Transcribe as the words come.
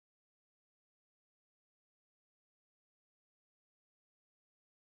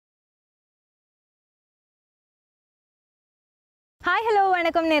Hi hello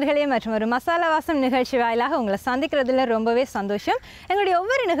வணக்கம் நேர்களே மற்றும் ஒரு மசாலா வாசம் நிகழ்ச்சி வாயிலாக உங்களை சந்திக்கிறதுல ரொம்பவே சந்தோஷம். எங்களுடைய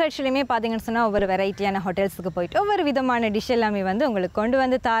ஒவ்வொரு நிகழ்ச்சியிலுமே பார்த்தீங்கன்னு சொன்னால் ஒவ்வொரு வெரைட்டியான ஹோட்டல்ஸுக்கு போயிட்டு ஒவ்வொரு விதமான டிஷ் எல்லாமே வந்து உங்களுக்கு கொண்டு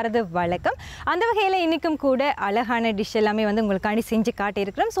வந்து தாரது வழக்கம். அந்த வகையில் இன்றைக்கும் கூட அழகான டிஷ் எல்லாமே வந்து உங்களுக்காண்டி செஞ்சு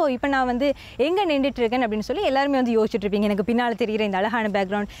காட்டியிருக்கிறோம். ஸோ இப்போ நான் வந்து எங்கே நின்றுட்டு இருக்கேன் அப்படின்னு சொல்லி எல்லாருமே வந்து யோசிச்சுட்டு இருப்பீங்க. எனக்கு பின்னால் தெரிகிற இந்த அழகான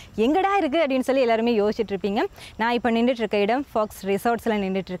பேக்ரவுண்ட் எங்கடா இருக்குது அப்படின்னு சொல்லி எல்லாருமே யோசிச்சுட்டு இருப்பீங்க. நான் இப்போ நின்றுட்டு இருக்க இடம் ஃபாக்ஸ் ரிசார்ட்ஸில்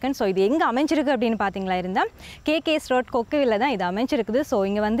நின்றுட்டு இருக்கேன். ஸோ இது எங்கே அமைஞ்சிருக்கு அப்படின்னு பார்த்தீங்களா இருந்தால் கேகேஎஸ் ரோட் கொக்குவில் தான் இது அமைஞ்சிருக்குது. ஸோ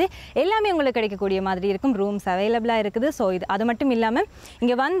இங்கே வந்து எல்லாமே உங்களுக்கு கிடைக்கக்கூடிய மாதிரி இருக்கும். ரூம்ஸ் அவைலபிளாக இருக்குது. ஸோ இது அது மட்டும் இல்லாமல்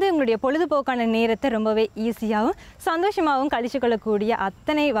இங்கே வந்து உங்களுடைய பொழுதுபோக்கான நேரத்தை ரொம்பவே ஈஸியாகவும் சந்தோஷமாகவும் கழிச்சு கொள்ளக்கூடிய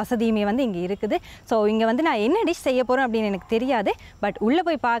அத்தனை வசதியுமே வந்து இங்கே இருக்குது. ஸோ இங்கே வந்து நான் என்ன டிஷ் செய்ய போகிறேன் அப்படின்னு எனக்கு தெரியாது. பட் உள்ளே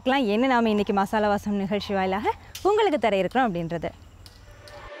போய் பார்க்கலாம் என்ன நாம் இன்றைக்கி மசாலா வாசம் நிகழ்ச்சி வாயிலாக உங்களுக்கு தர இருக்கிறோம் அப்படின்றது.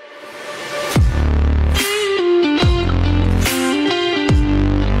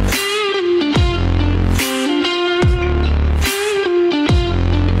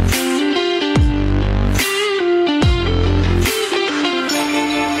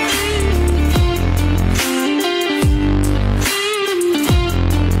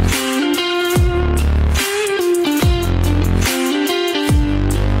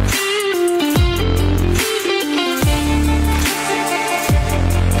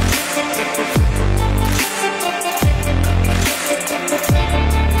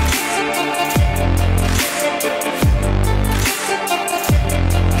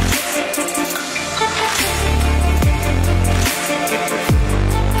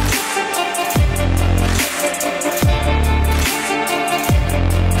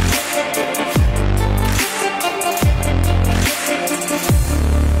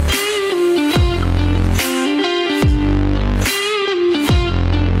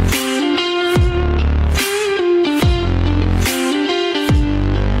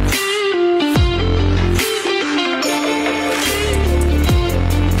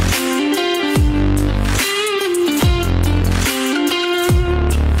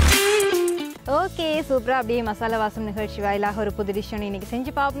 சூப்பராக அப்படியே மசாலா வாசம் நிகழ்ச்சி வாயிலாக ஒரு புது டிஷ் ஒன்று இன்றைக்கி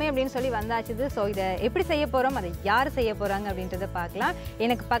செஞ்சு பார்ப்போமே அப்படின்னு சொல்லி வந்தாச்சுது. ஸோ இதை எப்படி செய்ய போகிறோம், அதை யார் செய்ய போகிறாங்க அப்படின்றத பார்க்கலாம்.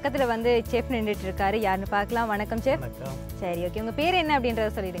 எனக்கு பக்கத்தில் வந்து செஃப் நின்றுட்டு இருக்காரு. யாருன்னு பார்க்கலாம். வணக்கம் செஃப். சரி, ஓகே. உங்கள் பேர் என்ன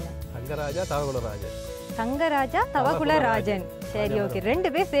அப்படின்றத சொல்லிடுங்க. தங்கராஜா தவகுலராஜன். சரி, ஓகே.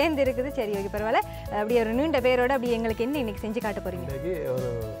 ரெண்டு பேர் சேர்ந்து இருக்குது. சரி, ஓகே, பரவாயில்ல. அப்படி ஒரு நீண்ட பேரோட அப்படி எங்களுக்கு என்ன இன்னைக்கு செஞ்சு காட்ட போறீங்க?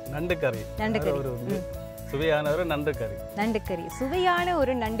 நண்டுக்கறி. சுவையான ஒரு நண்டுக்கறி. நண்டுக்கறி, சுவையான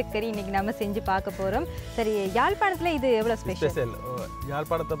ஒரு நண்டுக்கறி இன்னைக்கு நம்ம செஞ்சு பார்க்க போறோம். சரி, யாழ்ப்பாணத்துல இது எவ்வளவு ஸ்பெஷல்?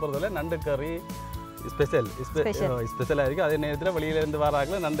 யாழ்ப்பாணத்தை பொறுத்தவரை நண்டுக்கறி ஸ்பெஷலாக இருக்குது. அதே நேரத்தில் வெளியிலேருந்து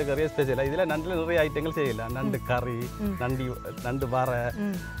வராங்கள நண்டு கறியே ஸ்பெஷலாக. இதில் நண்டில் நிறைய ஐட்டங்கள் செய்யலாம். நண்டு கறி, நண்டு வர,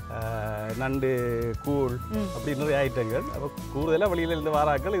 நண்டு கூழ், அப்படி நிறைய ஐட்டங்கள். அப்போ கூடுதலாக வெளியிலேருந்து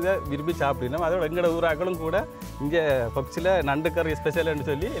வராக்கள் இதை விரும்பி சாப்பிடணும். அதோட எங்களோட ஊராக்களும் கூட இங்கே பப்ஸில் நண்டு கறி ஸ்பெஷல்னு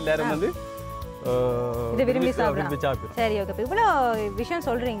சொல்லி எல்லாரும் வந்து விரும்பி சாப்பிடலாம். சரி, ஓகே. இப்போ இவ்வளோ விஷயம்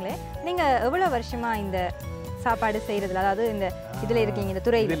சொல்கிறீங்களே, நீங்கள் எவ்வளோ வருஷமா இந்த சாப்பாடு செய்யறதுல, அதாவது இந்த இதுல இருக்கீங்க, இந்த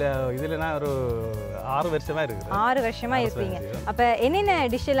துறை இதுல நான் ஒரு 6 வருஷமா இருக்கிறேன். 6 வருஷமா இருக்கீங்க. அப்ப என்னென்ன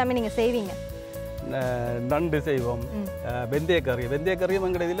டிஷ் எல்லாமே நீங்க செய்வீங்க? நண்டு செய்வோம், வெந்தயக்கறியும்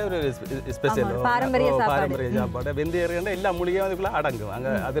எங்க இதுல ஒரு ஸ்பெஷல் பாரம்பரிய சாப்பாடு. வெந்தயக்கறி எல்லா மூலிகையும் அதுக்குள்ள அடங்கும்.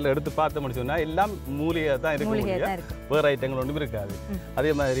 அங்க அதுல எடுத்து பார்த்து முடிச்சோம்னா எல்லாம் மூலிகை தான் இருக்கும், வேற ஐட்டங்கள் ஒன்றும் இருக்காது.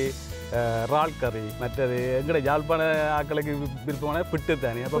 அதே மாதிரி இறால் கறி, மற்றது எங்கட யாழ்ப்பாண ஆக்களுக்கு விருப்பமான பிட்டு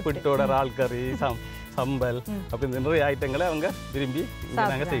தானே. அப்போ பிட்டோட இறால் கறி, சம்பல், அப்படி நிறைய ஐட்டங்களை அவங்க விரும்பி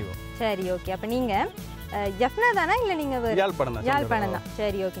நாங்கள் செய்வோம். சரி, ஓகே. அப்போ நீங்கள் ஜஃப்னா தானா இல்லை நீங்கள் யாழ்ப்பாணம் தான்?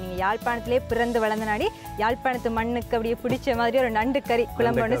 சரி, ஓகே. நீங்கள் யாழ்ப்பாணத்திலே பிறந்து வளர்ந்த நாடி யாழ்ப்பாணத்து மண்ணுக்கு அப்படியே பிடிச்ச மாதிரி ஒரு நண்டு கறி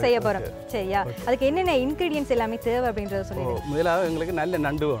குழம்பு ஒன்று செய்ய போகிறோம். சரியா? அதுக்கு என்னென்ன இன்க்ரீடியன்ஸ் எல்லாமே தேவை அப்படின்றத சொல்லிடுங்க. முதலாவது எங்களுக்கு நல்ல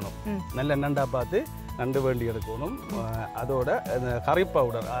நண்டு வேணும். நல்ல நண்டா பார்த்து நண்டு வேண்டி எடுக்கணும். அதோட கறி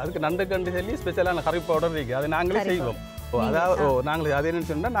பவுடர், அதுக்கு நண்டு கண்டு சொல்லி ஸ்பெஷலான கறி பவுடர் இருக்குது. அதை நாங்களே செய்வோம். அதாவது நாங்கள் அது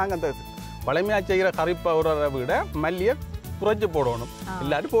என்னன்னு சொன்னால் நாங்கள் அந்த பழமையாக செய்கிற கறி பவுடரை விட மல்லியை குறைச்சி போடணும்,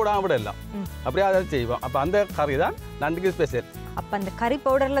 இல்லாட்டி போடாமல் விடலாம். அப்படியே அதை செய்வோம். அப்போ அந்த கறி தான் நண்டுக்கு ஸ்பெஷல். அப்போ அந்த கறி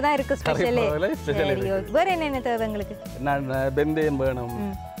பவுடரில் தான் இருக்குது ஸ்பெஷல். வேறு என்னென்ன தேவை எங்களுக்கு? வெந்தயம் வேணும்,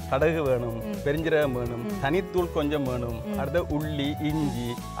 கடுகு வேணும், பெருஞ்சீரகம் வேணும், தனித்தூள் கொஞ்சம் வேணும், அடுத்த உள்ளி, இஞ்சி,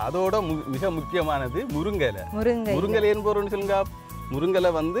 அதோட மிக முக்கியமானது முருங்கலை. முருங்கலை என்பவர்னு சொல்லுங்க.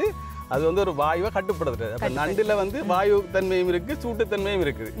 முருங்கலை வந்து அது வந்து ஒரு வாயுவை கட்டுப்படுத்துறது. அப்போ நண்டுல வந்து வாயு தன்மையும் இருக்குது, சூட்டுத்தன்மையும்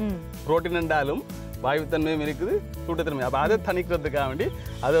இருக்குது. புரோட்டீன் என்றாலும் வாயுத்தன்மையும் இருக்குது, சூட்டுத்தன்மை. அப்போ அதை தணிக்கிறதுக்காக வேண்டி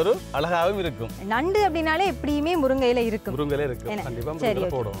அது ஒரு அழகாகவும் இருக்கும். நண்டு அப்படின்னாலே எப்படியுமே முருங்கையில இருக்கும்.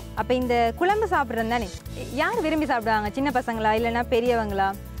 கண்டிப்பாக போடுவோம். அப்போ இந்த குழம்பு சாப்பிட்றது தானே யார் விரும்பி சாப்பிடுவாங்க? சின்ன பசங்களா இல்லைன்னா பெரியவங்களா?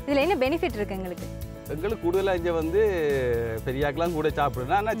 இதில் என்ன பெனிஃபிட் இருக்கு எங்களுக்கு? எங்களுக்கு கூடுதலாக இங்கே வந்து பெரியாக்கெல்லாம் கூட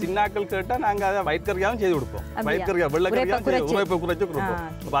சாப்பிடுவோம். ஆனால் சின்னாக்கள் கேட்டால் நாங்கள் அதை வயிற்று கறியாகவும் செய்து கொடுப்போம். வயிற்று கறியா வெள்ளைக்கறியாகவும் உரைப்பை குறைச்சி கொடுப்போம்.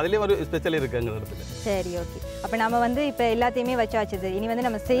 அப்போ அதுலேயும் ஒரு ஸ்பெஷல் இருக்குது எங்கள் இடத்துல. சரி, ஓகே. அப்போ நம்ம வந்து இப்போ எல்லாத்தையுமே வச்சாச்சுது, இனி வந்து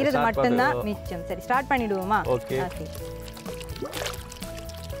நம்ம செய்கிறது மட்டும்தான் மிச்சம். சரி, ஸ்டார்ட் பண்ணிடுவோமா? ஓகே.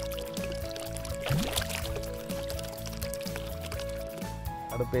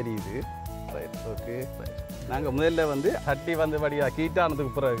 அடுப்பெரியுது. Right, okay. நாங்கள் முதல்ல வந்து சட்டி வந்து வடியாக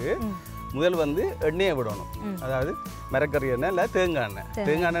ஹீட்டானதுக்கு பிறகு முதல் வந்து எண்ணெயை விடணும். அதாவது மரக்கறி எண்ணெய் இல்லை தேங்காய் எண்ணெய்.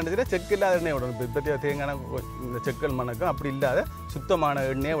 தேங்காய் எண்ணெய் செக்கு இல்லாத எண்ணெய் விடணும். இப்போ இப்போத்தைய தேங்காய் இந்த செக்கல் மணக்கும் அப்படி இல்லாத சுத்தமான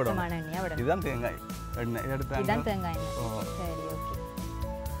எண்ணெயை விடணும். இதுதான் தேங்காய் எண்ணெய் எடுத்தாங்க.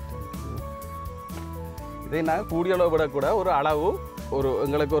 இதை நாங்கள் கூடிய அளவு விடக்கூட ஒரு அளவு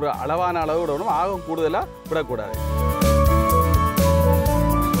எங்களுக்கு ஒரு அளவான அளவு விடணும். ஆகும் கூடுதலாக விடக்கூடாது.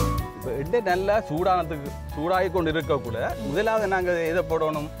 இப்போ எண்ணெய் நல்லா சூடாகி கொண்டு இருக்கக்குள்ள முதலாவது நாங்கள் எதை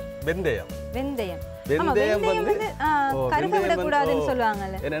போடணும்? வெந்தயம். வெந்தயம் வந்து கருக விடக்கூடாதுன்னு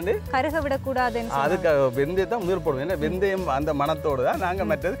சொல்லுவாங்கல்ல. என்னண்டு கருக விடக்கூடாதுன்னு அதுக்கு வெந்தயத்தை முதல் போடுவோம். ஏன்னா வெந்தயம் அந்த மணத்தோடு தான் நாங்கள்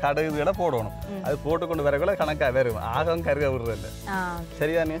மற்றது கடுகுகளை போடணும். அது போட்டு கொண்டு வரக்குள்ள கணக்காக வரும். ஆகம் கருக விடுறதில்ல.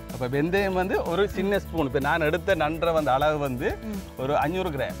 சரிதானே? அப்போ வெந்தயம் வந்து ஒரு சின்ன ஸ்பூன். இப்போ நான் எடுத்த நன்றை வந்து அளவு வந்து ஒரு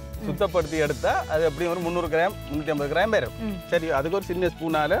 500 கிராம் சுத்தப்படுத்தி எடுத்தால் அது எப்படியும் ஒரு 300 கிராம் 350 கிராம் வரும். சரி, அதுக்கு ஒரு சின்ன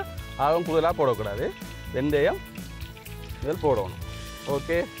ஸ்பூனால் ஆகம் கூடுதலாக போடக்கூடாது. வெந்தயம் இதில் போடணும்.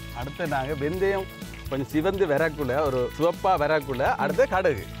 ஓகே. அடுத்து நாங்கள் வெந்தயம் கொஞ்சம் சிவந்து வரக்குள்ள ஒரு சிவப்பாக வரக்குள்ள அடுத்து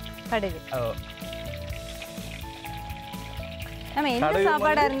கடுகு. நம்ம எந்த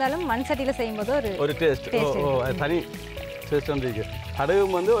சாப்பாடாக இருந்தாலும் மண் சட்டியில் செய்யும்போது ஒரு டேஸ்ட் தனி டேஸ்ட் வந்து கடுகு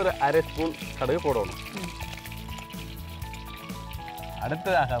வந்து ஒரு 1/2 ஸ்பூன் கடுகு போடணும்.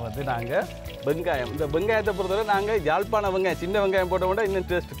 அடுத்ததாக வந்து நாங்கள் வெங்காயம். இந்த வெங்காயத்தை பொறுத்தவரை நாங்கள் யாழ்ப்பாண வெங்காயம் சின்ன வெங்காயம் போட்ட விட இன்னும்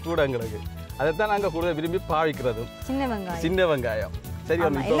டேஸ்ட் கூட எங்களுக்கு. அதைத்தான் நாங்கள் கூட விரும்பி பாவிக்கிறது. சின்ன வெங்காயம். சரி,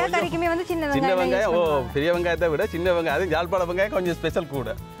 சின்ன வெங்காயம் பெரிய வெங்காயத்தை விட சின்ன வெங்காயம், அது யாழ்ப்பாண வெங்காயம் கொஞ்சம் ஸ்பெஷல்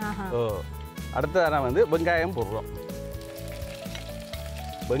கூட. அடுத்ததாக வந்து வெங்காயம் போடுறோம்.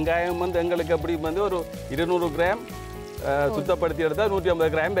 வெங்காயம் வந்து எங்களுக்கு அப்படி வந்து ஒரு 200 கிராம் சுத்தப்படுத்தி எடுத்தால்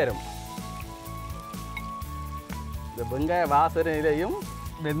 150 கிராம் வரும். இந்த வெங்காய வாசனையிலையும்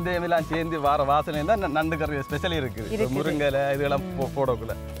வெந்தயம் எல்லாம் சேர்ந்து வர வாசனையும் தான் நண்டு கறி ஸ்பெஷல் இருக்குது. முருங்கலை இதெல்லாம்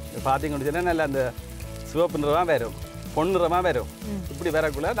போடக்குள்ள பார்த்தீங்கன்னு சொன்னால் நல்லா அந்த சிவப்பு நிறமாக வரும், பொன்னிறமாக வரும். இப்படி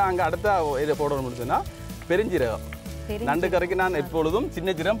வரக்குள்ள நாங்கள் அடுத்த இதை போடணும்னு சொன்னால் பெருஞ்சீரகம். நண்டு கறிக்கு நான் எப்பொழுதும் சின்ன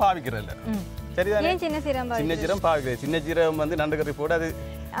சீரகம் பாவிக்கிறதில்ல. சரிதானே? சின்ன சீரகம் பாவிக்கிறேன். சின்ன சீரகம் வந்து நண்டு கறி போட அது.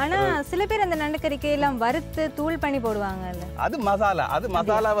 ஆனால் சில பேர் அந்த நண்டு கறிக்கு எல்லாம் வறுத்து தூள் பண்ணி போடுவாங்கல்ல. அது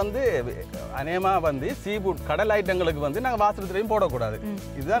மசாலா வந்து அநேகமாக வந்து சீஃபுட் கடல் ஐட்டங்களுக்கு வந்து நாங்கள் வாசனத்துலையும் போடக்கூடாது.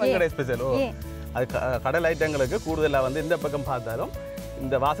 இதுதான் எங்களுடைய ஸ்பெஷல். அது கடல் ஐட்டங்களுக்கு கூடுதலாக வந்து இந்த பக்கம் பார்த்தாலும்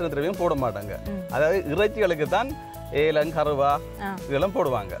இந்த வாசனை திரவியம் போட மாட்டாங்க. அதாவது இறைச்சிகளுக்கு தான் ஏலம் கருவா இதெல்லாம்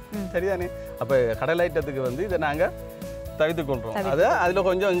போடுவாங்க. சரிதானே? அப்போ கடல் ஐட்டத்துக்கு வந்து இதை நாங்கள் தவிர்த்து கொள்கிறோம். அது அதில்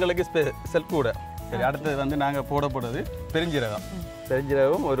கொஞ்சம் எங்களுக்கு ஸ்பெஷல் கூட. சரி, அடுத்தது வந்து நாங்கள் போடப்படுறது பெருஞ்சீரகம்.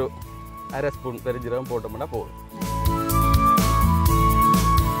 பெருஞ்சீரகம் ஒரு 1/2 ஸ்பூன் பெருஞ்சீரகம் போட்டோம்னா போதும்.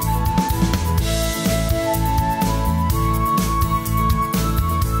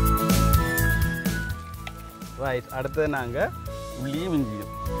 ரைட். அடுத்தது நாங்கள் உள்ளியும்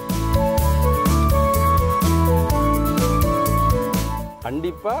இஞ்சியும்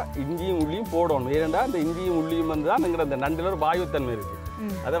கண்டிப்பாக இஞ்சியும் உள்ளியும் போடணும். ஏனென்றால் அந்த இஞ்சியும் உள்ளியும் வந்து தான் எங்கிற அந்த நண்டில் ஒரு வாயுத்தன்மை இருக்குது.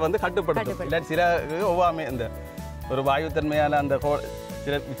 அதை வந்து கட்டுப்படுத்தும். இல்லை சில ஒவ்வாமை அந்த ஒரு வாயுத்தன்மையால் அந்த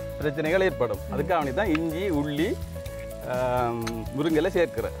சில பிரச்சனைகள் ஏற்படும். அதுக்காக தான் இஞ்சி உள்ளி முருங்கலை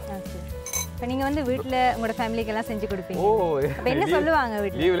சேர்க்கிறேன். இப்போ நீங்கள் வந்து வீட்டில் உங்களோட ஃபேமிலிக்கெல்லாம் செஞ்சு கொடுப்பீங்க. என்ன சொல்லுவாங்க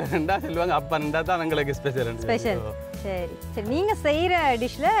வீட்டில்? லீவில் ரெண்டா சொல்லுவாங்க, அப்பா ரெண்டா தான் எங்களுக்கு ஸ்பெஷல். சரி சரி. நீங்கள் செய்கிற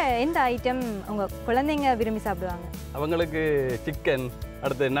டிஷ்ஷில் எந்த ஐட்டம் உங்கள் குழந்தைங்க விரும்பி சாப்பிடுவாங்க? அவங்களுக்கு சிக்கன்,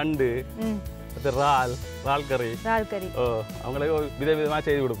 அடுத்து நண்டு, அடுத்து இறால் கறி. அவங்களுக்கு விதவிதமாக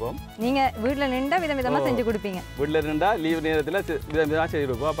செய்து கொடுப்போம். நீங்கள் வீட்டில் நின்றா விதவிதமாக செஞ்சு கொடுப்பீங்க. வீட்டில் நின்றா லீவ் நேரத்தில் விதவிதமாக செய்து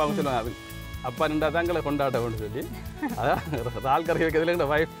கொடுப்போம். அப்போ அவங்க சொல்லுவாங்க அப்பா நின்றா தான் எங்களை கொண்டாட்டம்னு சொல்லி. அதான் இறால் கறி வைக்கிறதுல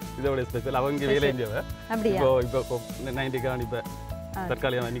எங்கள் வைஃப் இதோட ஸ்பெஷல். அவங்க வேலை இப்போ 90 இப்போ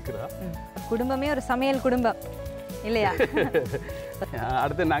தற்காலிகமாக நிற்கிறா. குடும்பமே ஒரு சமையல் குடும்பம் இல்லையா?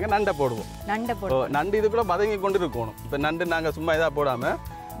 அடுத்து நாங்கள் நண்டை போடுவோம். நண்டு இது கூட வதங்கி கொண்டு இருக்கணும். இப்போ நண்டு நாங்கள் சும்மா இதாக போடாமல்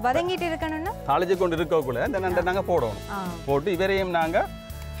வதங்கிட்டு இருக்கணும்னா தாளிச்சு கொண்டு இருக்கக்குள்ள இந்த நண்டை நாங்கள் போடணும். போட்டு இவரையும் நாங்கள்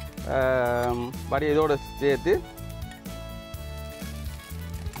இதோட சேர்த்து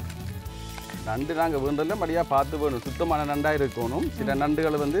நண்டு நாங்கள் வேண்டல மடியாக பார்த்து வேணும். சுத்தமான நண்டாக இருக்கணும். சில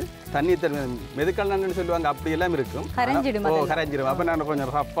நண்டுகள் வந்து தண்ணி மெதுக்கல் நண்டுன்னு சொல்லுவாங்க, அப்படியெல்லாம் இருக்கும். கரைஞ்சிடும். அப்போ நாங்கள்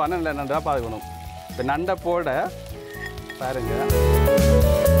கொஞ்சம் ரப்பான நல்ல நண்டாக பார்க்கணும். இப்போ நண்டை போட பாருங்க.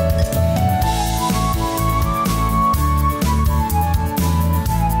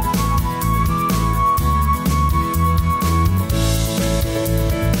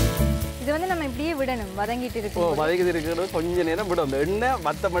 வதங்கிட்டு இருக்கு வதங்கிட்டு இருக்கிறது கொஞ்ச நேரம் விடும் அந்த எண்ணெய்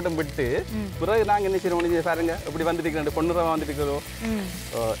வத்த மட்டும் விட்டு பிறகு நாங்கள் என்ன செய்யணும் பாருங்க இப்படி வந்துட்டு இருக்கிறோம் பொண்ணுரவா வந்துட்டு இருக்கிறோம்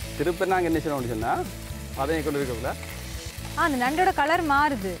திருப்பி நாங்கள் என்ன செய்யணும்னு சொன்னால் வதங்கி கொண்டு இருக்கல அந்த நண்டோட கலர்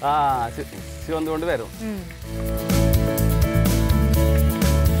மாறுது சிவந்து கொண்டு வரும்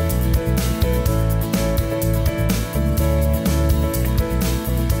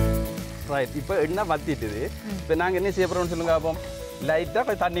ரைட் இப்போ எண்ணெய் வத்திட்டுது இப்போ நாங்கள் என்ன செய்ய போகிறோம்னு சொல்லுங்க அப்போ லைட்டாக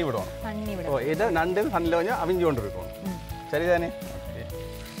கொஞ்சம் தண்ணி விடுவோம் ஏதோ நண்டு தண்ணியில் கொஞ்சம் அவிஞ்சு கொண்டு இருக்கும் சரிதானே ஓகே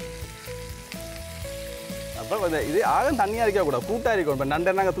அப்போ கொஞ்சம் இது ஆக தண்ணியாக இருக்கக்கூடாது கூட்டாக இருக்கணும் இப்போ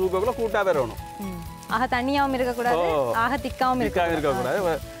நண்டை நாங்கள் தூக்கக்குள்ள கூட்டாக வரணும் ஆக தண்ணியாகவும் இருக்கக்கூடாது ஆக திக்காகவும் இருக்கக்கூடாது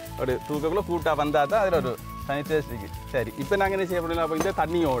ஒரு தூக்கக்குள்ள கூட்டாக வந்தால் தான் அதில் ஒரு தனி டேஸ்ட் இருக்கு சரி இப்போ நாங்கள் என்ன செய்ய முடியல அப்போ இந்த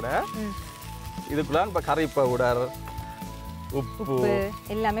தண்ணியோட இதுக்குள்ள இப்போ கறி பவுடர் உப்பு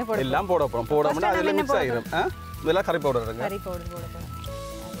எல்லாமே எல்லாம் போட போறோம் போடணும்னா அதுல மிக்ஸ் ஆயிடும் இதெல்லாம் கறி பவுடர் இருக்கு கறி பவுடர் போட போறோம்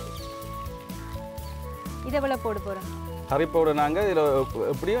இத போல போட போறோம் கறி பவுடர் நாங்க இதுல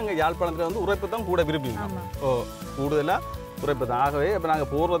எப்படியும் எங்க யாழ்ப்பாணத்துல வந்து உரைப்பு தான் கூட விரும்புவீங்க கூடுதலா உரைப்பு தான் ஆகவே இப்போ நாங்க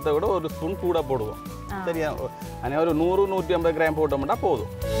போடுறதை விட ஒரு ஸ்பூன் கூட போடுவோம் சரியா அதனால ஒரு 100-150 கிராம் போட்டோம்னா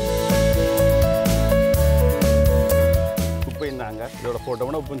போதும் உப்பு நாங்க இதோட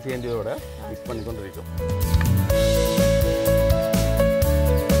போட்டோம்னா உப்பு சேர்ந்ததோட மிக்ஸ் பண்ணி கொண்டு இருக்கோம்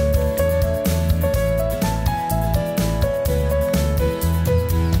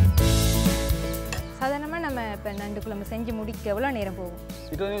இப்போ நண்டு குழம்பு செஞ்சு முடிக்க எவ்வளோ நேரம் போகும்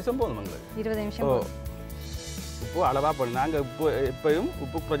 20 நிமிஷம் போதும் உங்களுக்கு 20 நிமிஷம் உப்பு அளவாக போடணும் நாங்கள் உப்பு எப்பயும்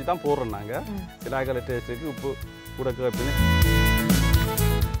உப்பு குறைச்சி தான் போடுறோம் நாங்கள் சிலாக்கலை டேஸ்ட்டுக்கு உப்பு கூட அப்படின்னு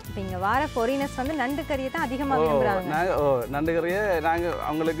இப்போ இங்கே வார ஃபாரினர்ஸ் வந்து நண்டு கறியை தான் அதிகமாக விரும்புகிறாங்க நாங்கள் நண்டு கறியை நாங்கள்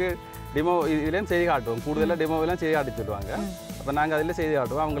அவங்களுக்கு டெமோ இதுலேயும் செய்து காட்டுவோம் கூடுதலாக டெமோவெல்லாம் செய்து காட்டி சொல்லுவாங்க அப்போ நாங்கள் அதில் செய்து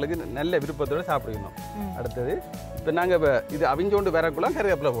காட்டுவோம் அவங்களுக்கு நல்ல விருப்பத்தோடு சாப்பிடுக்கணும் அடுத்தது இப்போ நாங்கள் இப்போ இது அவிஞ்சோண்டு வரக்குள்ள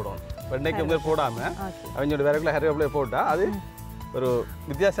கருவேப்பிலை போடுவோம் வெண்டைக்கு வந்து போடாமல் அவிஞ்சோண்டு வரக்குள்ள கருவேப்பிலை போட்டால் அது ஒரு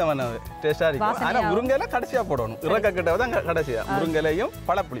வித்தியாசமான டேஸ்ட்டாக இருக்கும் ஆனால் முருங்கையில கடைசியாக போடணும் இறக்க கிட்ட தான் கடைசியாக முருங்கையிலையும்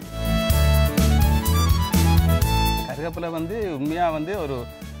பழப்புளி கருவேப்பிலை வந்து உண்மையாக வந்து ஒரு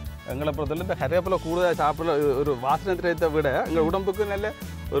எங்களை பொறுத்தவரை இப்போ கருவேப்பிலை கூடுதலாக சாப்பிட ஒரு வாசனை திரத்தை விட எங்கள் உடம்புக்கு நல்ல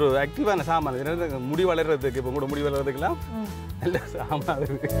ஒரு ஆக்டிவான சாமான் முடி வளர்கிறதுக்கு இப்போ கூட முடி வளர்கிறதுக்கெல்லாம் நல்ல சாமான்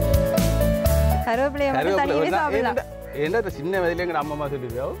இருக்குது ஏன்னா சின்ன வயதில் எங்கள் அம்மா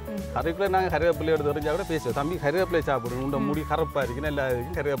சொல்லியிருக்கோம் கருவேப்பிலை நாங்கள் கருவேப்பிலையோட தெரிஞ்சா கூட பேசுவோம் தம்பி கருவேப்பிலை சாப்பிடுவோம் உண்ட முடி கருப்பாக இருக்கு நல்லா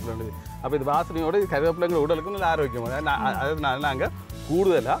இருக்கும் கருவேப்பிலை உள்ளது அப்போ இது வாசனையோட கருவேப்பிலைங்கிற உடலுக்கு நல்லா ஆரோக்கியமாக அதனால நாங்கள்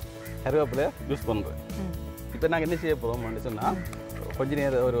கூடுதலாக கருவேப்பிலையை யூஸ் பண்ணுறோம் இப்போ நாங்கள் என்ன செய்ய போகிறோம்னு சொன்னால் கொஞ்ச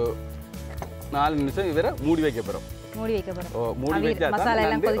நேரம் ஒரு 4 நிமிஷம் இவரை மூடி வைக்க போகிறோம் மூடி வச்சா மசாலா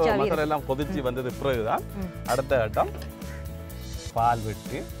எல்லாம் கொதிச்சு வந்தது பிறகுதான் அடுத்த கட்டம் பால்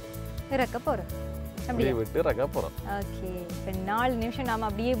விட்டு இறக்க போகிறோம் விட்டு இறக்க போகிறோம் ஓகே இப்போ 4 நிமிஷம் நாம்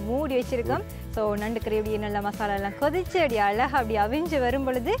அப்படியே மூடி வச்சிருக்கோம் ஸோ நண்டு கறி அப்படியே நல்லா மசாலா எல்லாம் கொதிச்சு அப்படியே அழகாக அப்படி அவிஞ்சு வரும்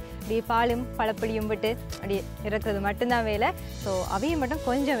பொழுது அப்படியே பாலும் பழப்புளியும் விட்டு அப்படியே இறக்குறது மட்டும்தான் வேலை ஸோ அவையும் மட்டும்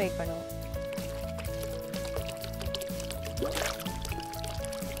கொஞ்சம் வெயிட் பண்ணுவோம்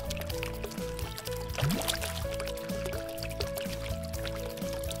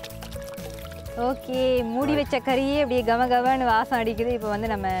ஓகே மூடி வச்ச கறியே அப்படியே கமகமன்னு வாசம் அடிக்குது இப்போ வந்து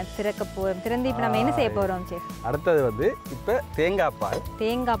நம்ம திறக்க போகிறோம் திறந்து இப்போ நம்ம என்ன செய்ய போகிறோம் சரி அடுத்தது வந்து இப்போ தேங்காய் பாலும்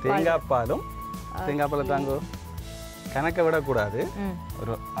தேங்காய் பால் தாங்க கணக்க விடக்கூடாது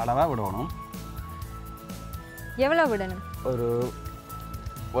ஒரு அளவாக விடணும் எவ்வளோ விடணும் ஒரு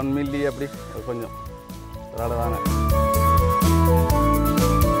 1 மில்லி அப்படி கொஞ்சம் ஒரு அளவான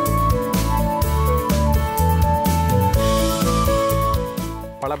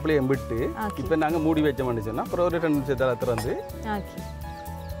பழப்புளியம் விட்டு இப்போ நாங்கள் மூடி வச்சோம்னு சொன்னால் அப்புறம் ஒரு 2 நிமிஷத்தில் திறந்து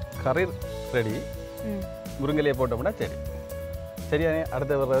கறி ரெடி முருங்கையிலே போட்டோம்னா சரி சரியானே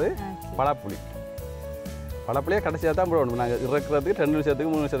அடுத்து வர்றது பழப்புளியை கடைசியாக தான் விடணும் நாங்கள் இறக்குறதுக்கு 2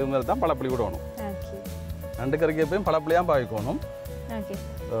 நிமிஷத்துக்கு 3 நிமிஷத்துக்கு மேலே தான் பழப்புளி விடணும் நண்டு கறிக்கு எப்பயும் பழப்புளியாக பாவிக்கணும்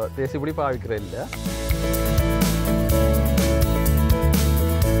தேசிப்படி பாவிக்கிற இல்லை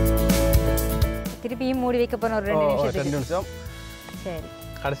திருப்பியும் மூடி வைக்க போகிறோம் ஒரு 2 நிமிஷம் சரி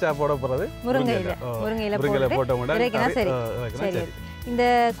கடைசியாக போட போகிறது முருங்கையில போட்டோம்னா சரி இந்த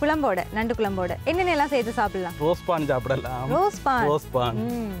குழம்போட நண்டு குழம்போட என்னென்னலாம் சேர்த்து சாப்பிடலாம் ரோஸ்பான் சாப்பிடலாம் ரோஸ்பான்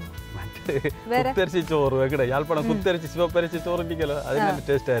குத்தரிசி சோறு கிடையாது யாழ்ப்பாணம் குத்தரிசி சிவப்பரிசி சோறு நிற்கல அது நல்ல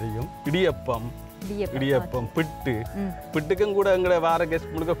டேஸ்டாக இருக்கும் இடியப்பம் இடியப்பம் பிட்டு பிட்டுக்கும் கூட எங்களை வார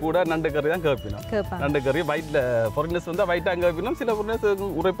கெஸ்ட் முழுக்க கூட நண்டு கறி தான் கேட்பினோம் நண்டு கறி வயிற்றில் ஃபாரினர்ஸ் வந்து வயிட்டாக கேட்பினோம் சில ஃபாரினர்ஸ்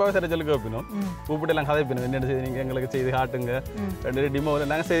உரைப்பாக சிறைச்சல் கேட்பினோம் கூப்பிட்டு எல்லாம் கதைப்பினோம் என்னென்ன செய்து நீங்கள் எங்களுக்கு செய்து காட்டுங்க ரெண்டு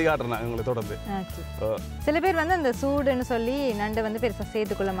டிமோவில் நாங்கள் செய்து காட்டுறோம் எங்களை தொடர்ந்து சில பேர் வந்து அந்த சூடுன்னு சொல்லி நண்டை வந்து பெருசாக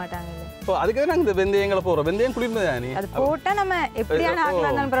சேர்த்துக்கொள்ள மாட்டாங்க இப்போ அதுக்காக நாங்கள் இந்த வெந்தயங்களை போடுறோம் வெந்தயம் குளிர்ந்து தானே அது போட்டால் நம்ம எப்படியான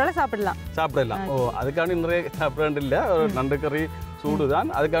ஆக்கலாம் பரவாயில்ல சாப்பிடலாம் அதுக்காண்டி நிறைய சாப்பிட இல்லை நண்டு கறி சூடு தான்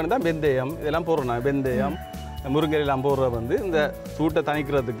அதுக்காண்டி தான் வெந்தயம் இதெல்லாம் போடுறோம் வெந்தயம் முருங்கையெல்லாம் போடுறது வந்து இந்த சூட்டை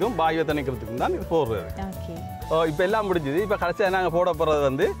தணிக்கிறதுக்கும் வாயுவை தணிக்கிறதுக்கும் தான் இது போடுறது இப்போ எல்லாம் முடிஞ்சது இப்போ கடைசியாக நாங்கள் போட போகிறது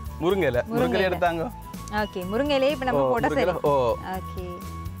வந்து முருங்கை எடுத்தாங்க முருங்கையிலே இப்போ நம்ம போட சரி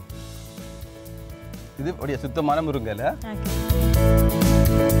இது அப்படியே சுத்தமான முருங்கை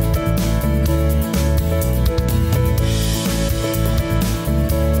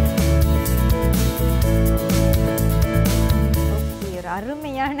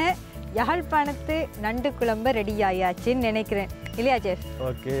அருமையான யாழ்ப்பாணத்து நண்டு குழம்பு ரெடி ஆயாச்சுன்னு நினைக்கிறேன் இல்லையா செஃப்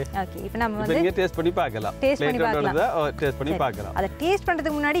ஓகே இப்போ நம்ம வந்து டேஸ்ட் பண்ணி பார்க்கலாம் அதை டேஸ்ட்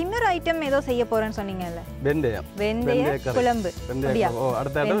பண்றதுக்கு முன்னாடி இன்னொரு ஐட்டம் ஏதோ செய்ய போறேன்னு சொன்னீங்கல்ல வெந்தய குழம்பு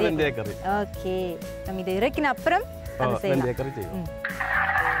அடுத்த வெந்தய கறி ஓகே நம்ம இதை இறக்கின அப்புறம் வெந்தய கறி செய்வோம்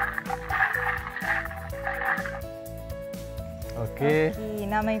ஓகே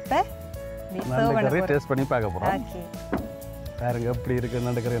நாம இப்ப டேஸ்ட் பண்ணி பார்க்க போறோம் ஓகே பாருங்க எப்படி இருக்கு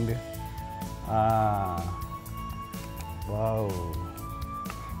நண்டு கறி வாவ்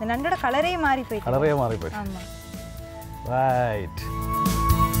இந்த நண்டோட கலரே மாறி போயிடுச்சு ஆமா ரைட்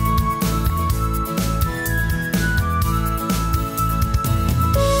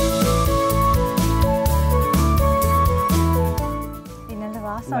நல்ல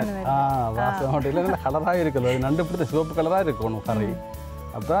வாசம் வருது வாசம் இல்ல கலரா இருக்குல்ல நண்டு பிடிச்ச சிவப்பு கலரா இருக்கணும் கறி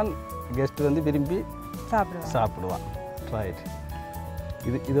அப்பதான் கெஸ்ட் வந்து விரும்பி சாப்பிடுவான் ரைட்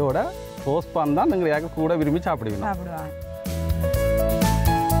இதோட ரோஸ்பான் தான் நீங்கள் கூட விரும்பி சாப்பிடுவீங்க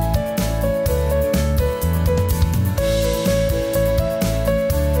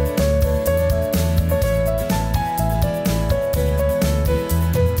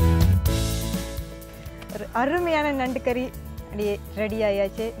அருமையான நண்டு கறி அப்படியே ரெடி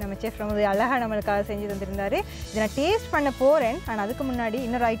ஆயாச்சு நம்ம செஃப் ரொம்ப அழகாக நம்மளுக்காக செஞ்சு தந்திருந்தாரு இதை நான் டேஸ்ட் பண்ண போகிறேன் ஆனால் அதுக்கு முன்னாடி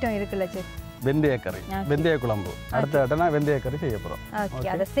இன்னொரு ஐட்டம் இருக்குல்ல செஃப் வெந்தய கறி வெந்தய குழம்பு அடுத்த வெந்தய கறி செய்ய போகிறோம் ஓகே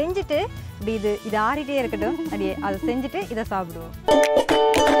அதை செஞ்சுட்டு இப்படி இது ஆறிட்டே இருக்கட்டும் அப்படியே அதை செஞ்சுட்டு இதை சாப்பிடுவோம்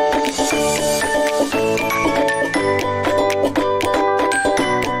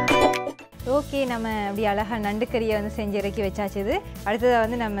ஓகே நம்ம அப்படி அழகா நண்டு கறியை வந்து செஞ்சு இறக்கி வச்சாச்சு அடுத்ததாக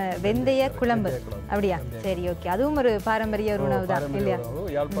வந்து நம்ம வெந்தய குழம்பு அப்படியா சரி ஓகே அதுவும் ஒரு பாரம்பரிய ஒரு உணவு தான் இல்லையா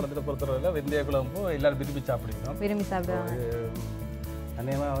யாழ்ப்பாணத்தில் பொறுத்தவரையில் வெந்தய குழம்பு எல்லாரும் விரும்பி சாப்பிடுவாங்க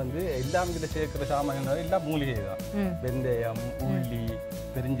அநேகமாக வந்து எல்லாம் கிட்ட சேர்க்கிற சாமான்கள் எல்லாம் மூலிகை தான் வெந்தயம் உள்ளி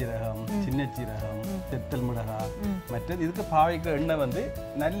பெருஞ்சீரகம் சின்ன சீரகம் செத்தல் மிளகாய் மற்றது இதுக்கு பாவிக்கிற எண்ணெய் வந்து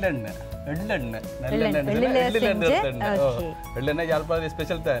நல்லெண்ணெய் எள்ளெண்ணெய் யாழ்ப்பாணம்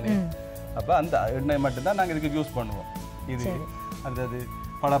ஸ்பெஷல் தானே அப்போ அந்த எண்ணெய் மட்டும்தான் நாங்கள் இதுக்கு யூஸ் பண்ணுவோம் இது அடுத்தது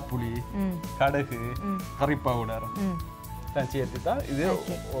பழப்புளி கடுகு கறி பவுடர் சேர்த்து தான் இது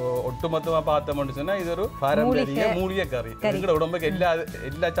ஒட்டுமொத்தமாக பார்த்தோம்னு சொன்னால் இது ஒரு பாரம்பரிய மூலிகை கறி எங்களோட உடம்புக்கு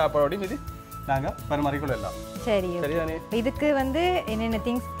எல்லா சாப்பாடோடையும் இது நாங்கள் பரிமாறிக்கொள்ளலாம் சரிதானே இதுக்கு வந்து என்னென்ன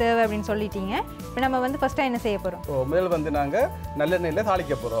திங்ஸ் தேவை அப்படின்னு சொல்லிட்டீங்க இப்போ நம்ம வந்து ஃபர்ஸ்ட்டாக என்ன செய்ய போகிறோம் முதல் வந்து நாங்கள் நல்லெண்ணெயில்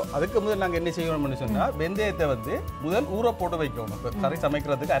தாளிக்க போகிறோம் அதுக்கு முதல் நாங்கள் என்ன செய்யணும்னு சொன்னால் வெந்தயத்தை வந்து முதல் ஊற போட்டு வைக்கணும் இப்போ கறி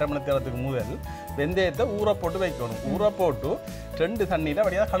சமைக்கிறதுக்கு அரை மணி நேரத்துக்கு முதல் வெந்தயத்தை ஊற போட்டு வைக்கணும் ஊற போட்டு 2 தண்ணியில்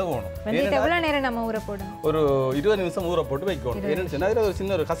வழியாக கழுவணும் எவ்வளோ நேரம் நம்ம ஊற போடணும் ஒரு 20 நிமிஷம் ஊற போட்டு வைக்கணும் என்னன்னு சொன்னால் அதில் ஒரு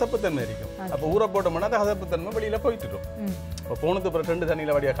சின்ன ஒரு கசப்புத்தன்மை இருக்கும் அப்போ ஊற போட்டோம்னா அந்த கசப்புத்தன்மை வெளியில் போயிட்டுரும் இப்போ போனது பிறகு 2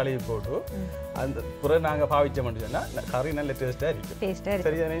 தண்ணியில் வழியாக கழுவி போட்டு அந்த பிறகு நாங்கள் பாவிச்சோம்னு சொன்னால் கறி நல்ல டேஸ்ட்டாக இருக்கும்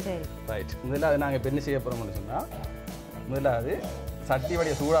சரிதானே ரைட் முதல்ல அது நாங்கள் இப்போ என்ன செய்ய போகிறோம்னு சொன்னால் முதல்ல அது சட்டி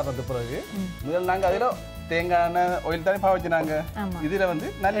வழியை சூடாடுறது பிறகு முதல்ல நாங்கள் அதில் தேங்காய் எண்ணெய் ஆயில் தானே பாவிச்சுனாங்க இதில் வந்து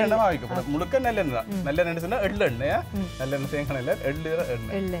நல்லெண்ணெய் பாவிக்கப்படும் முழுக்க நல்லெண்ணெய் தான் நல்லெண்ணெய் சொன்னால் எள்ளெண்ணெய் நல்லெண்ணெய் தேங்காய்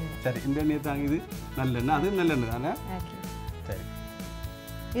எண்ணெய் சரி இந்த எண்ணெய் தாங்க இது நல்லெண்ணெய் அது நல்லெண்ணெய் தானே சரி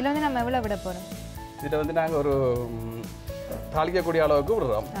இதில் வந்து நம்ம எவ்வளோ விட போகிறோம் இதில் வந்து நாங்கள் ஒரு தாளிக்கக்கூடிய அளவுக்கு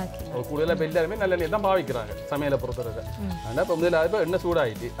விடுறோம் கூடுதலாக இப்போ எல்லாருமே நல்லெண்ணெய் தான் பாவிக்கிறாங்க சமையலை பொறுத்தவரை ஆனால் இப்போ முதலாவது இப்போ எண்ணெய்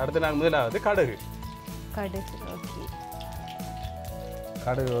சூடாகிட்டு அடுத்து நாங்கள் முதலாவது கடுகு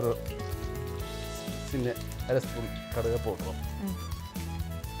கடுகு ஒரு சின்ன அரை ஸ்பூன் கடுகை போடுறோம்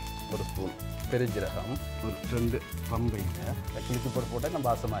ஒரு ஸ்பூன் பெருஞ்சீரகம் ஒரு 2 ரம்பைங்க கிழிச்சு போட்டால் நம்ம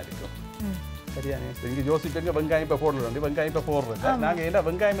வாசமாக இருக்கும் சரியானே இங்கே யோசிப்பேங்க வெங்காயம் இப்போ போடலாம் வெங்காயம் இப்போ போடுறது நாங்கள் என்ன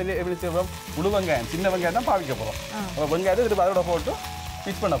வெங்காயம் எப்படி செய்வோம் முழு வெங்காயம் சின்ன வெங்காயம் தான் பாவிக்க போகிறோம் அப்போ வெங்காயத்தை திரும்ப அதோட போட்டு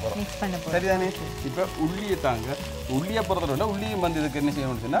மிக்ஸ் பண்ண போகிறோம். சரிதானே? இப்போ உள்ளியை தாங்க உள்ளியை பொறுத்தவரை விட உள்ளியும் வந்து இதுக்கு என்ன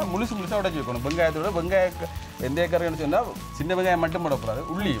செய்யணும்னு சொன்னால் முழுசாக உடச்சி வைக்கணும். வெங்காயத்தோட வெந்தய கறின்னு சொன்னால் சின்ன வெங்காயம் மட்டும் போடக்கூடாது,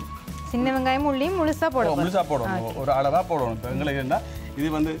 உள்ளியும் சின்ன வெங்காயம் உள்ளியும் முழுசாக போடணும். ஒரு அளவாக போடணும். இப்போ எங்களுக்கு என்ன இது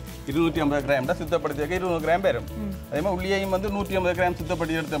வந்து 250 கிராம் சுத்தப்படுத்தி வைக்க 200 கிராம் பேரும். அதே மாதிரி உள்ளியையும் வந்து 150 கிராம்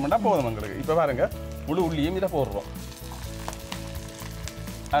சுத்தப்படுத்தி எடுத்தோம்னா போதும் எங்களுக்கு. இப்போ பாருங்க முழு உள்ளியும் இதை போடுறோம்.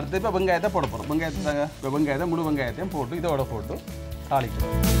 அடுத்து இப்போ வெங்காயத்தை போட போகிறோம். வெங்காயத்தை முழு வெங்காயத்தையும் போட்டு இதோட போட்டு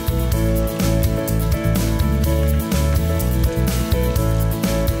தாளிக்கணும்.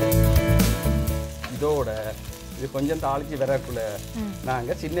 இதோட இது கொஞ்சம் தாளிச்சு வரக்குள்ள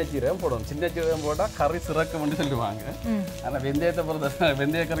நாங்கள் சின்ன சீரகம் போடுவோம். சின்ன சீரகம் போட்டால் கறி சிறக்கும்னு சொல்லுவாங்க. ஆனால்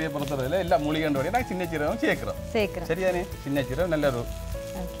வெந்தய கறியை பொறுத்தவரையில் எல்லாம் மூலிகைன்றோட நாங்கள் சின்ன சீரகம் சேர்க்கிறோம். சரியானே? சின்ன சீரகம் நல்ல ஒரு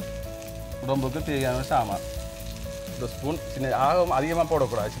உடம்புக்கு தேவையான சாமான். ஒரு ஸ்பூன் சின்ன அதிகமாக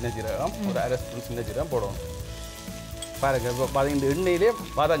போடக்கூடாது. சின்ன சீரகம் ஒரு அரை ஸ்பூன் சின்ன சீரகம் போடணும். பாருங்க இப்போ இந்த எண்ணெயிலே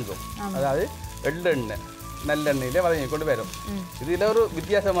வதங்கும். அதாவது எள்ளெண்ணெய் நல்லெண்ணெயிலே வதங்கி கொண்டு வரும். இதில் ஒரு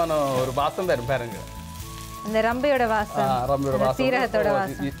வித்தியாசமான ஒரு வாசம் வரும். பாருங்க இந்த ரம்பையோட வாசம் சீரகத்தோட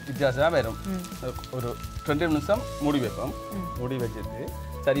வாசம் வித்தியாசமாக வரும். ஒரு 20 நிமிஷம் மூடி வைப்போம். மூடி வச்சுட்டு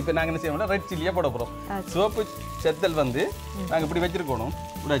சரி இப்போ நாங்கள் என்ன செய்யணும்னா ரெட் சில்லியாக போட போகிறோம். சிவப்பு செத்தல் வந்து நாங்கள் இப்படி வச்சிருக்கணும்.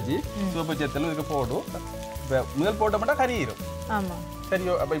 உடைச்சி சிவப்பு செத்தல் இதுக்கு போடும். இப்போ முதல் போட்ட மட்டும் கறியிடும். ஆமாம்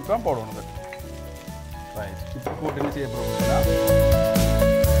சரியோ? அப்போ இப்போ போடணும். ரைட். இப்போ போட்டு என்ன செய்ய போகிறோம்னா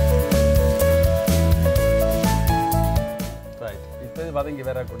ரைட். இப்போ இது வதங்கி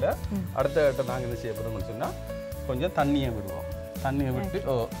வரக்குள்ள அடுத்த கட்ட நாங்கள் என்ன செய்ய போகிறோம்னு சொன்னால் கொஞ்சம் தண்ணியை விடுவோம். தண்ணியை விட்டு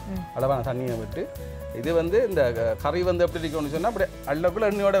அளவான தண்ணியை விட்டு இது வந்து இந்த கறி வந்து எப்படி இருக்கணும்னு சொன்னால் அப்படி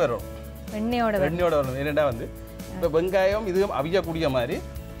அள்ளக்குள்ள எண்ணெயோட வரும். எண்ணெயோட வரணும். என்னடா வந்து இப்போ வெங்காயம் இது அவியக்கூடிய மாதிரி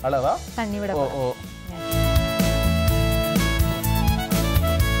அளவா தண்ணி விட.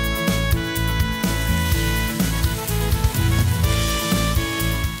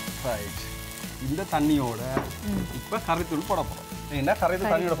 இந்த தண்ணியோட இப்போ கறித்தூள் போட போகிறோம். ஏன்னா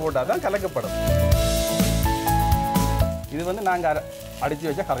கறித்தூள் தண்ணியோட போட்டால் தான் கலக்கப்படும். இது வந்து நாங்கள் அடித்து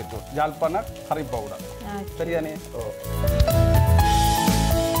வச்ச கறித்தூள், யாழ்ப்பாண கறி பவுடர். சரியானே?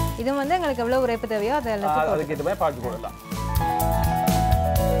 இது வந்து எங்களுக்கு எவ்வளோ உரைப்பு தேவையோ அதுக்கேற்ற மாதிரி பார்த்து போடலாம்.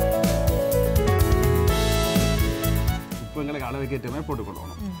 இப்போ எங்களுக்கு அளவுக்கு ஏற்ற மாதிரி போட்டு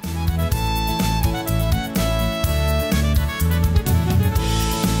கொடுக்கணும்.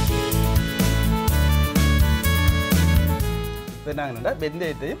 இப்போ நாங்கள்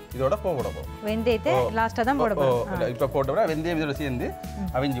வெந்தயத்தையும் இதோட போடுவோம். வெந்தயத்தை லாஸ்ட்டாக தான் போடுவோம். இப்போ போட்டோம்னா வெந்தயம் இதோட சேர்ந்து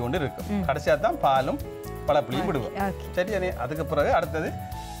அவிஞ்சு கொண்டு இருக்கும். கடைசியாக தான் பாலும் பழப்புளியும் விடுவோம். சரியானே? அதுக்கு பிறகு அடுத்தது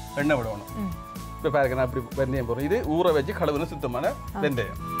எண்ணெய் விடணும். இப்போ பாருங்க நான் இப்படி வெந்தயம் போடுறோம். இது ஊற வச்சு கழுவுன சுத்தமான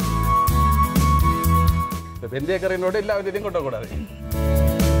வெந்தயம். இப்போ வெந்தய கரையினோட எல்லா வெந்தயத்தையும் கொட்டக்கூடாது.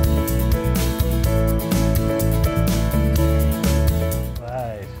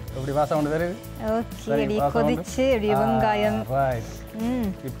 இப்படி வாசம் கொண்டு வருது. ஓகே, கொதிச்சு அப்படியே வெங்காயம்.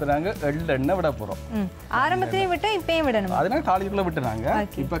 இப்போ நாங்கள் எள்ளெண்ணெய் விட போகிறோம். ஆரம்பத்திலே விட்டா இப்பயும் விடணும். அதனால காலிக்குள்ளே விட்டு நாங்கள்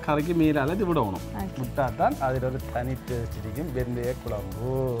இப்போ கரைக்கு மீறால இது விடணும். விட்டால் தான் அதில் ஒரு தனி டேஸ்ட் இருக்கும். வெந்தய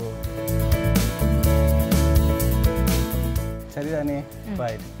குழம்பு. சரிதானே?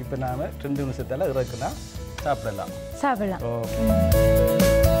 ரைட். இப்போ நாம் 2 நிமிஷத்தில் இறக்குனா சாப்பிடலாம்.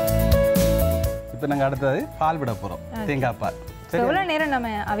 இப்போ நாங்கள் அடுத்தது பால் விட போகிறோம். தேங்காய் பால். எவ்வளோ நேரம் நம்ம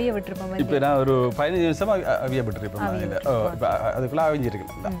அவிய விட்டுருப்போம்? இப்போ நான் ஒரு 15 நிமிஷம் அவிய விட்டுருப்போம். இப்போ அதுக்குள்ளே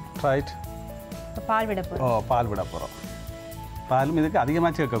அவிஞ்சிருக்கணும். ரைட். பால் விட போகிறோம். பால் விட போகிறோம். பாலும் இதுக்கு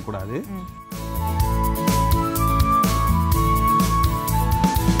அதிகமாக சேர்க்கக்கூடாது.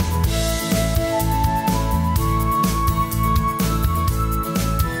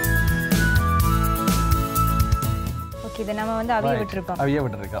 ஓகே, இதை நம்ம வந்து அவிய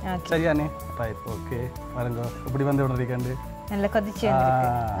விட்டுருக்கோம். சரியானே? ரைட். ஓகே, பாருங்க இப்படி வந்து விடுறீங்க. நல்ல கொதிச்சு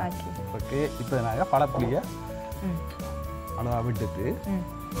ஓகே. இப்போ நாங்கள் பழப்புளியை அளவாக விட்டுட்டு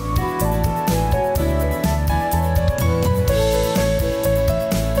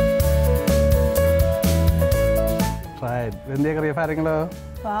ரைட். வெந்தய கறியை பாருங்களோ.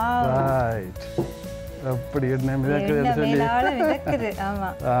 ரைட். அப்படி என்ன மிதக்குதுன்னு சொல்லி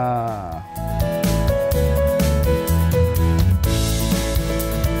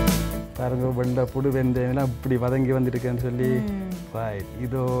பாருங்க வெள்ளை புடு வெந்தயம்லாம் இப்படி வதங்கி வந்துருக்கேன்னு சொல்லி. ரைட்.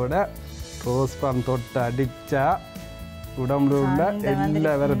 இதோட ரோஸ் பாம் தொட்டு அடித்தா உடம்புல உள்ள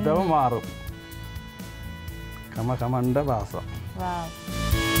எல்லா விரத்தமும் மாறும். கமகமண்ட வாசம்.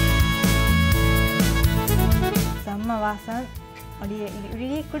 செம்ம வாசம்.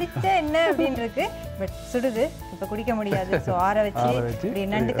 குடிச்சா என்ன அப்படின்னு இருக்கு. பட் சுடுது, இப்போ குடிக்க முடியாது. ஸோ ஆற வச்சு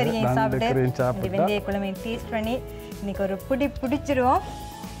நண்டு கறியையும் சாப்பிட்டு வெந்தய குழம்பையும் டேஸ்ட் பண்ணி இன்னைக்கு ஒரு பிடிச்சிருவோம்.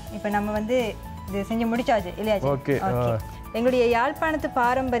 இப்போ நம்ம வந்து இது செஞ்சு முடிச்சாச்சு இல்லையாச்சு? ஓகே. எங்களுடைய யாழ்ப்பாணத்து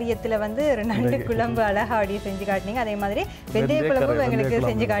பாரம்பரியத்தில் வந்து ஒரு நண்டு குழம்பு அழகாக அப்படியே செஞ்சு காட்டினீங்க. அதே மாதிரி வெந்தய குழம்பும் எங்களுக்கு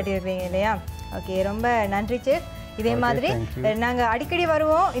செஞ்சு காட்டியிருக்கீங்க இல்லையா? ஓகே, ரொம்ப நன்றி செஃப். இதே மாதிரி நாங்கள் அடிக்கடி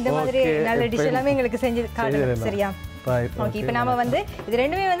வருவோம், இந்த மாதிரி நல்ல டிஷ் எல்லாமே எங்களுக்கு செஞ்சு காட்டுவோம். சரியா? ஓகே, இப்போ நாம வந்து இது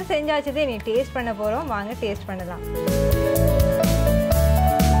ரெண்டுமே வந்து செஞ்சாச்சதே நீ டேஸ்ட் பண்ண போகிறோம். வாங்க டேஸ்ட் பண்ணலாம்.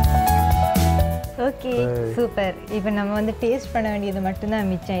 Okay, super. இப்போ நம்ம வந்து டேஸ்ட் பண்ண வேண்டியது மட்டும்தான்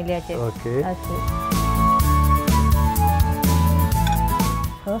மிச்சம் இல்லையா செஃப்? ஓகே.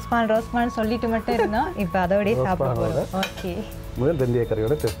 ரோஸ்பான் சொல்லிட்டு மட்டும் இருந்தோம். இப்போ அதோடய சாப்பிட போகிறோம். ஓகே, முதல் வெந்தய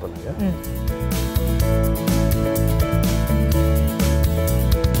கறியோட டேஸ்ட் பண்ணுங்க.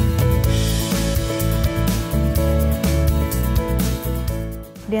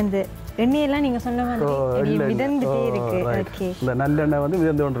 அந்த எண்ணெயெல்லாம் நீங்க சொன்ன மாதிரி மிதந்துட்டே இருக்கு. ஓகே, இந்த நல்லெண்ணெய் வந்து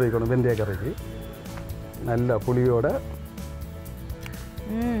மிதந்து கொண்டு இருக்கணும் வெந்தய கறிக்கு. நல்ல புளியோட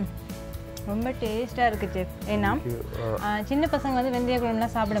ரொம்ப டேஸ்டா இருக்கு செஃப். ஏன்னா சின்ன பசங்க வந்து வெந்தய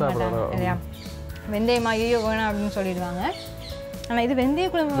குழம்புலாம் சாப்பிட மாட்டாங்க இல்லையா? வெந்தயம் ஐயோ வேணாம் அப்படின்னு சொல்லிடுவாங்க. ஆனா இது வெந்தய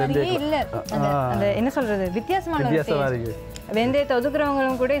குழம்பு மாதிரியே இல்ல. அந்த என்ன சொல்றது, வித்தியாசமான வெந்தயத்தை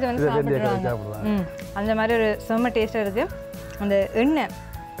ஒதுக்குறவங்களும் கூட இது வந்து சாப்பிடுறாங்க. அந்த மாதிரி ஒரு செம்ம டேஸ்டா இருக்கு. அந்த எண்ணெய்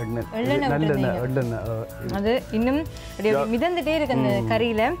அது இன்னும் மிதந்துட்டே இருக்கு அந்த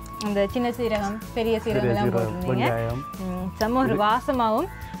கறியில. அந்த சின்ன சீரகம் பெரிய சீரகம் எல்லாம் போட்டுருந்தீங்க. செம்ம ஒரு வாசமாகவும்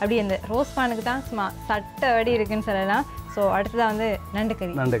அப்படி அந்த ரோஸ் பானுக்கு தான் சட்டை வடி இருக்குன்னு சொல்லலாம். ஸோ அடுத்ததான் வந்து நண்டு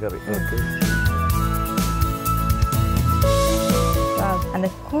கறி. அந்த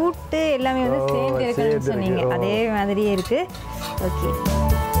கூட்டு எல்லாமே வந்து சேர்ந்து இருக்குன்னு சொன்னீங்க, அதே மாதிரியே இருக்கு. ஓகே,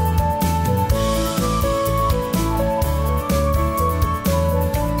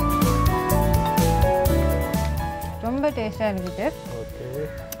 ரொம்ப டேஸ்டா இருக்கு.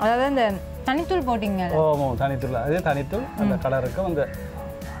 அதாவது அந்த தனித்தூள் போட்டிங்க. தனித்தூள், அதே தனித்தூள் அந்த கலருக்கு அந்த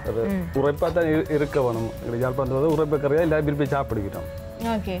உரைப்பா தான் இருக்க வேணும். யாழ்ப்பாணத்தில் உரைப்ப கறியா இல்லை விரும்பி சாப்பிடுக்கிறோம்.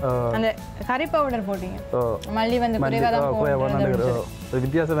 ஓகே, அந்த கறி பவுடர் போட்டீங்க, மல்லி வந்து குறைவாக தான் போடுறோம்.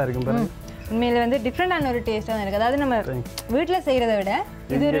 வித்தியாசமாக இருக்கும் பாருங்க. உண்மையில வந்து டிஃப்ரெண்டான ஒரு டேஸ்ட்டாக தான் இருக்குது. அதாவது நம்ம வீட்டில் செய்கிறத விட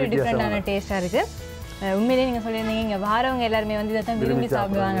இது ஒரு டிஃப்ரெண்டான டேஸ்ட்டாக இருக்குது. உண்மையிலேயே நீங்கள் சொல்லியிருந்தீங்க இங்கே வாரவங்க எல்லாருமே வந்து இதை தான் விரும்பி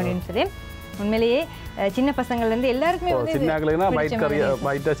சாப்பிடுவாங்க அப்படின்னு சொல்லி. உண்மையிலேயே சின்ன பசங்கள்லேருந்து எல்லாருக்குமே வந்து சின்ன ஒயிட் கறியா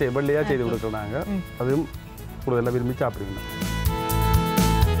ஒயிட்டாக வெள்ளையாக செய்து கொடுக்குறாங்க. அதுவும் கூடுதலாக விரும்பி சாப்பிடுங்க.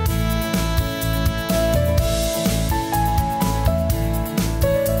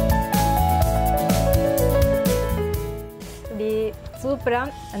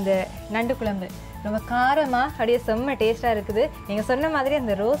 சூப்பராக அந்த நண்டு குழம்பு ரொம்ப காரமாக அப்படியே செம்ம டேஸ்ட்டாக இருக்குது. நீங்கள் சொன்ன மாதிரி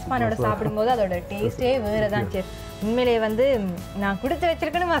அந்த ரோஸ் பானோட சாப்பிடும்போது அதோட டேஸ்ட்டே வேறு தான் செஃப். உண்மையிலேயே வந்து நான் கொடுத்து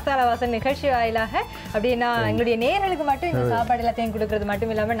வச்சிருக்கணும் மசாலா வாசம் நிகழ்ச்சி வாயிலாக. அப்படி நான் எங்களுடைய நேயர்களுக்கு மட்டும் இந்த சாப்பாடு எல்லாத்தையும் கொடுக்குறது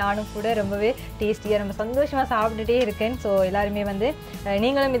மட்டும் இல்லாமல் நானும் கூட ரொம்பவே டேஸ்டியாக ரொம்ப சந்தோஷமாக சாப்பிட்டுட்டே இருக்கேன். ஸோ எல்லாருமே வந்து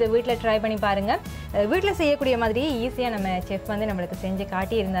நீங்களும் இதை வீட்டில் ட்ரை பண்ணி பாருங்கள். வீட்டில் செய்யக்கூடிய மாதிரியே ஈஸியாக நம்ம செஃப் வந்து நம்மளுக்கு செஞ்சு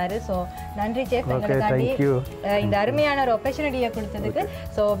காட்டியிருந்தாரு. ஸோ நன்றி செஃப், எங்களுக்காண்டி இந்த அருமையான ஒரு ஆப்பர்ச்சுனிட்டியை கொடுத்ததுக்கு.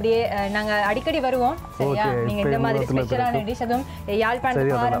 ஸோ அப்படியே நாங்கள் அடிக்கடி வருவோம். சரியா? நீங்கள் இந்த மாதிரி ஸ்பெஷலான டிஷ், அதுவும்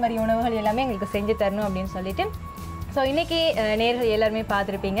யாழ்ப்பாணத்து பாரம்பரிய உணவுகள் எல்லாமே எங்களுக்கு செஞ்சு தரணும் அப்படின்னு சொல்லிட்டு. ஸோ இன்றைக்கி நேர்கள் எல்லாருமே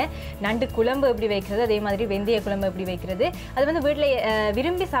பார்த்துருப்பீங்க நண்டு குழம்பு எப்படி வைக்கிறது, அதே மாதிரி வெந்தய குழம்பு எப்படி வைக்கிறது. அது வந்து வீட்டில்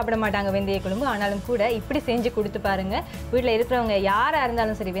விரும்பி சாப்பிட மாட்டாங்க வெந்தய குழம்பு, ஆனாலும் கூட இப்படி செஞ்சு கொடுத்து பாருங்கள். வீட்டில் இருக்கிறவங்க யாராக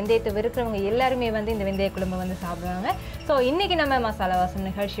இருந்தாலும் சரி, வெந்தயத்தை வெறுக்கிறவங்க எல்லாருமே வந்து இந்த வெந்தய குழம்பு வந்து சாப்பிடுவாங்க. ஸோ இன்றைக்கி நம்ம மசாலா வாசம்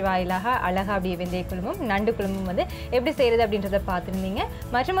நிகழ்ச்சி வாயிலாக அழகாக அப்படியே வெந்தய குழம்பும் நண்டு குழம்பும் வந்து எப்படி செய்கிறது அப்படின்றத பார்த்துருந்தீங்க.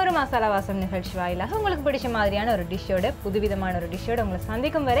 மற்றும் ஒரு மசாலா வாசம் நிகழ்ச்சி வாயிலாக உங்களுக்கு பிடிச்ச மாதிரியான ஒரு டிஷ்ஷோட, புதுவிதமான ஒரு டிஷ்ஷோட உங்களை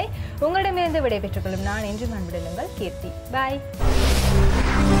சந்திக்கும் வரை உங்களிடமிருந்து விடைபெற்றுக் கொள்ளும் நான் என்று அன்புடன் கீர்த்தி. பாய்.